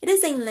bag. It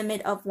is a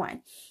limit of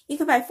 1. You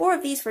can buy 4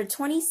 of these for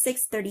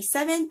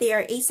 $26.37. They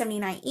are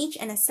 $8.79 each,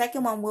 and the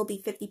second one will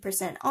be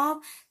 50% off.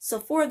 So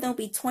 4 of them will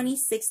be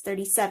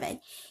 $26.37.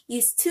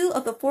 Use 2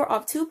 of the 4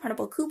 off 2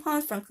 printable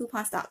coupons from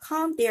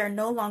coupons.com. They are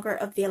no longer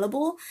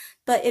available,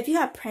 but if you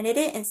have printed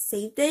it and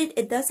saved it,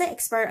 it doesn't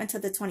expire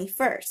until the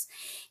 21st.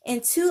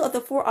 And 2 of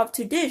the 4 off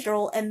 2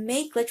 digital and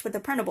may glitch with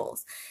the printables.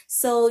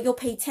 So you'll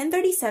pay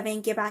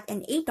 $10.37, get back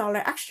an $8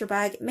 extra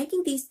bag,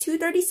 making these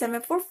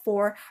 $2.37 for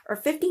 4 or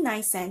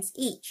 59 cents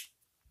each.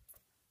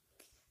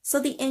 So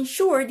the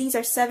Ensure, these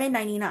are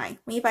 $7.99.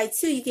 When you buy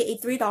 2, you get a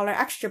 $3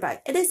 extra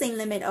bag. It is a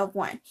limit of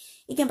 1.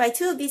 You can buy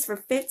 2 of these for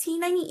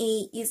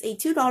 $15.98. Use a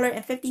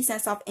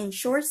 $2.50 off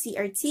Ensure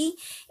CRT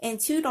and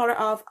 $2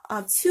 off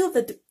 2 of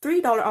the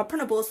 $3 off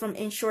printables from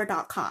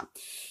Ensure.com.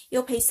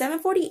 You'll pay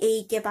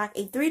 $7.48, get back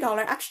a $3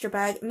 extra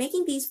bag,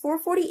 making these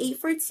 $4.48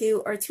 for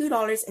 2 or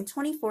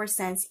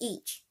 $2.24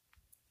 each.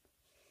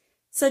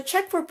 So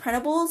check for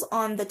printables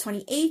on the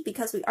 28th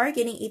because we are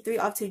getting a 3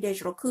 off 2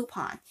 digital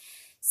coupon.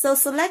 So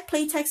select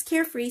Playtex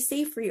Carefree,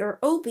 Stay Free, or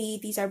OB.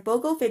 These are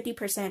BOGO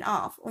 50%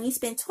 off. When you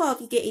spend $12,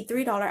 you get a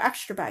 $3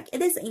 extra bag.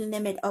 It is a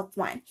limit of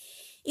 1.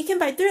 You can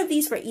buy 3 of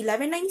these for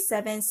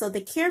 $11.97. So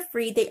the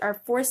Carefree, they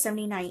are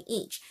 $4.79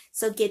 each.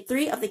 So get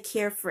 3 of the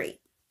Carefree.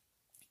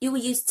 You will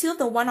use 2 of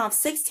the 1 off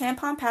 6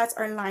 tampon pads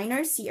or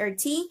liners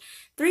CRT,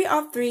 3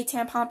 off 3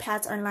 tampon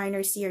pads or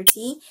liners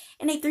CRT,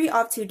 and a 3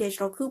 off 2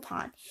 digital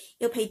coupon.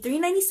 You'll pay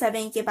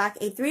 $3.97, get back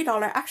a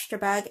 $3 extra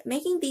bag,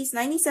 making these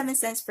 97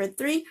 cents for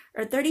 3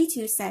 or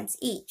 32 cents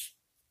each.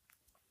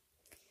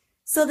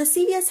 So the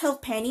CVS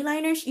Health Panty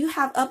Liners, you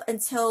have up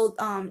until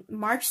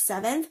March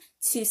 7th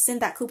to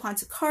send that coupon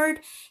to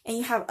card, and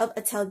you have up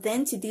until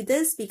then to do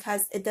this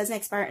because it doesn't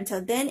expire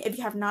until then if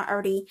you have not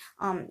already,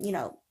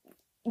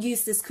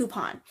 use this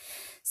coupon.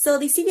 So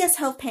the CVS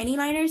Health Panty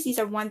Liners, these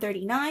are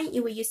 $1.39.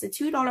 You will use the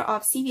 $2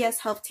 off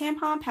CVS Health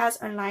tampon pads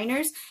or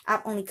liners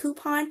app only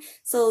coupon.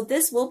 So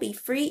this will be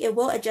free. It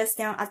will adjust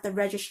down at the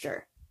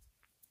register.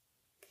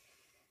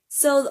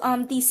 So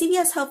the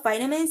CVS Health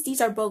vitamins,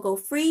 these are BOGO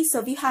free. So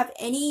if you have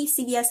any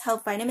CVS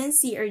Health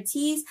vitamins,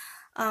 CRTs,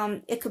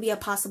 it could be a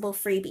possible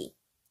freebie.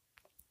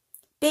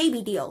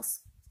 Baby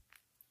deals.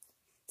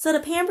 So the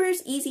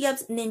Pampers, Easy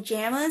Ups,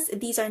 Ninjamas,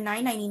 these are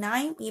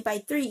 $9.99. When you buy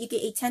 3, you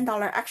get a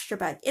 $10 extra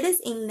bag. It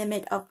is a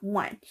limit of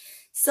 1.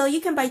 So you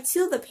can buy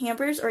 2 of the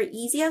Pampers or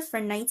Easy Ups for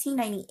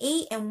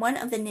 $19.98 and 1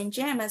 of the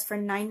Ninjamas for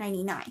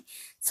 $9.99.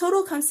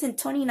 Total comes to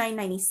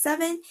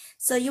 $29.97.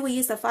 So you will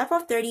use the 5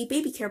 off 30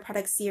 baby care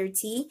products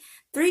CRT,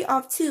 3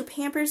 off 2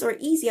 Pampers or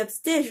Easy Ups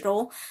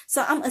digital.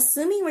 So I'm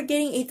assuming we're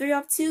getting a 3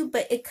 off 2,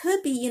 but it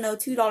could be,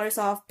 $2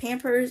 off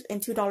Pampers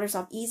and $2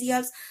 off Easy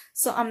Ups.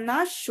 So I'm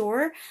not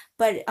sure,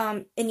 but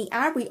in the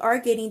ad we are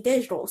getting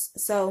digitals.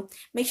 So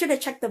make sure to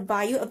check the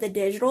value of the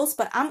digitals,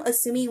 but I'm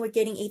assuming we're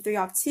getting a 3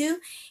 off 2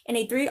 and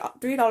a $3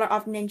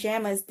 off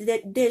Ninjamas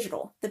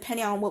digital,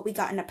 depending on what we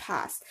got in the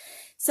past.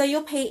 So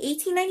you'll pay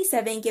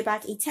 $18.97, get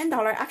back a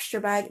 $10 extra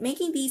bag,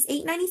 making these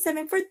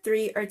 $8.97 for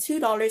 3 or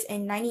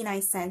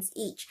 $2.99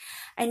 each.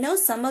 I know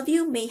some of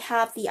you may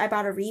have the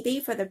Ibotta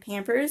rebate for the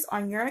Pampers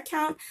on your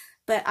account,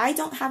 but I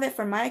don't have it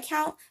for my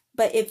account.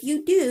 But if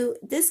you do,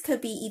 this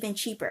could be even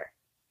cheaper.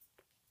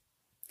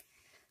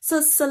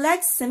 So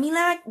select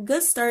Similac,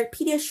 Good Start,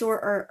 Pediasure,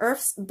 or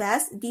Earth's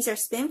Best. These are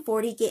spend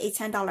 40, get a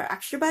 $10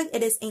 extra bag.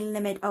 It is a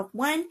limit of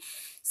 1.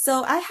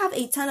 So I have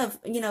a ton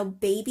of,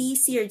 baby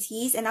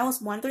CRTs, and I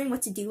was wondering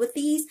what to do with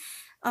these.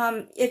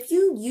 If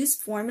you use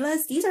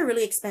formulas, these are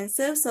really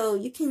expensive, so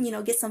you can,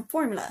 get some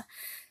formula.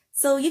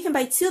 So you can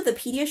buy 2 of the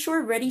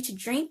Pediasure ready to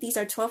drink. These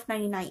are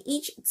 $12.99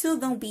 each. 2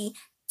 of them will be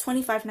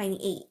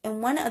 $25.98,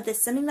 and one of the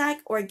Similac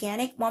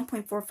Organic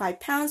 1.45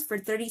 pounds for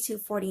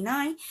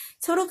 $32.49.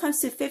 Total comes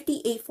to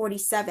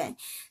 $58.47.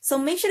 So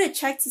make sure to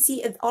check to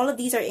see if all of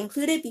these are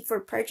included before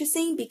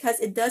purchasing, because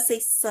it does say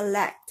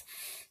select.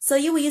 So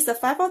you will use the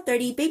 5 off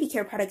 30 baby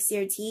care product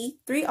CRT,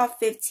 3 off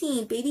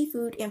 15 baby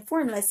food and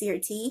formula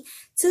CRT,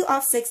 2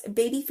 off 6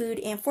 baby food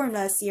and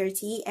formula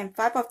CRT, and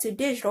 5 off 2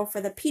 digital for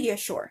the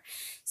Pediasure.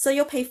 So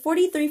you'll pay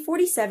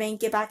 $43.47,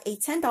 get back a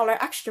 $10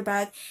 extra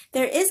bag.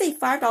 There is a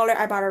 $5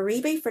 Ibotta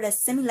rebate for the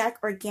Similac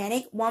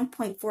Organic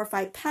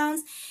 1.45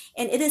 pounds,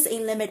 and it is a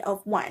limit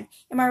of 1.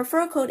 And my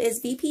referral code is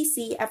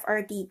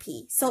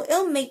vpcfrdp. So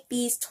it'll make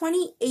these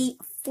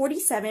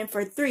 $28.47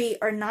 for 3,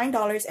 or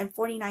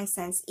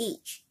 $9.49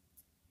 each.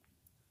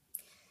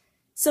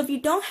 So if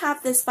you don't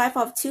have this 5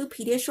 off 2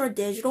 Pediasure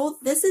digital,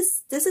 this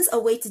is a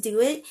way to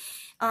do it.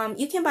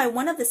 You can buy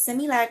one of the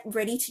Similac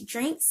ready to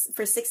drinks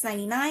for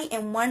 $6.99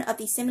 and one of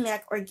the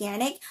Similac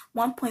Organic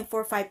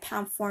 1.45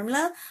 pound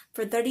formula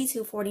for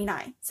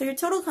 $32.49. So your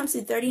total comes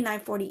to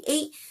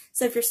 $39.48.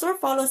 So if your store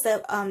follows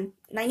the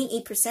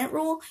 98%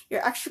 rule,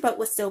 your extra buck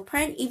will still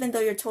print even though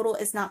your total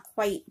is not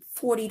quite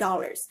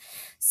 $40.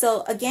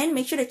 So again,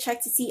 make sure to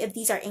check to see if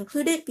these are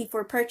included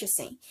before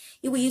purchasing.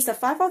 You will use the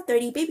 5 off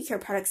 30 baby care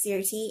product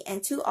CRT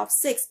and 2 off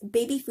 6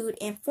 baby food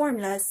and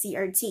formula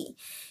CRT.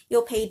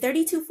 You'll pay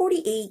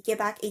 $32.48, get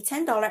back a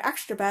 $10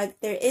 extra bag.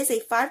 There is a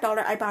 $5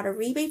 Ibotta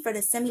rebate for the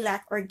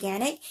Similac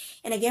Organic.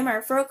 And again, my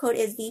referral code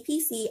is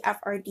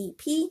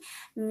vpcfrdp,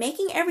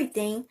 making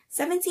everything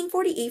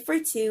 $17.48 for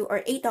 2,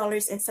 or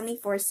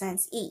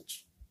 $8.74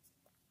 each.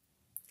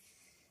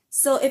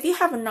 So if you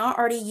have not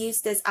already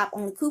used this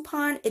app-only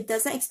coupon, it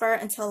doesn't expire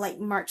until like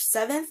March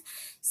 7th.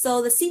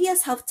 So the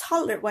CVS Health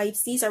Toddler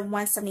Wipes, these are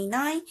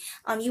 $179.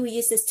 You will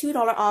use this $2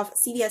 off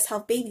CVS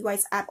Health Baby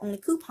Wipes app-only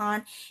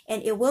coupon,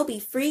 and it will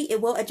be free.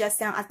 It will adjust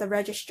down at the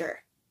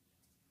register.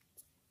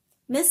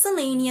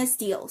 Miscellaneous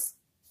deals.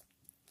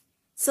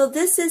 So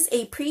this is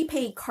a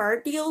prepaid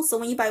card deal. So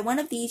when you buy one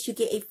of these, you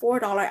get a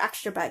 $4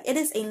 extra bag. It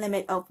is a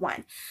limit of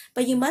 1,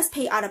 but you must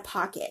pay out of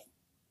pocket.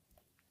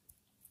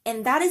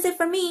 And that is it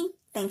for me.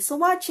 Thanks for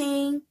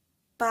watching.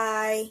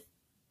 Bye.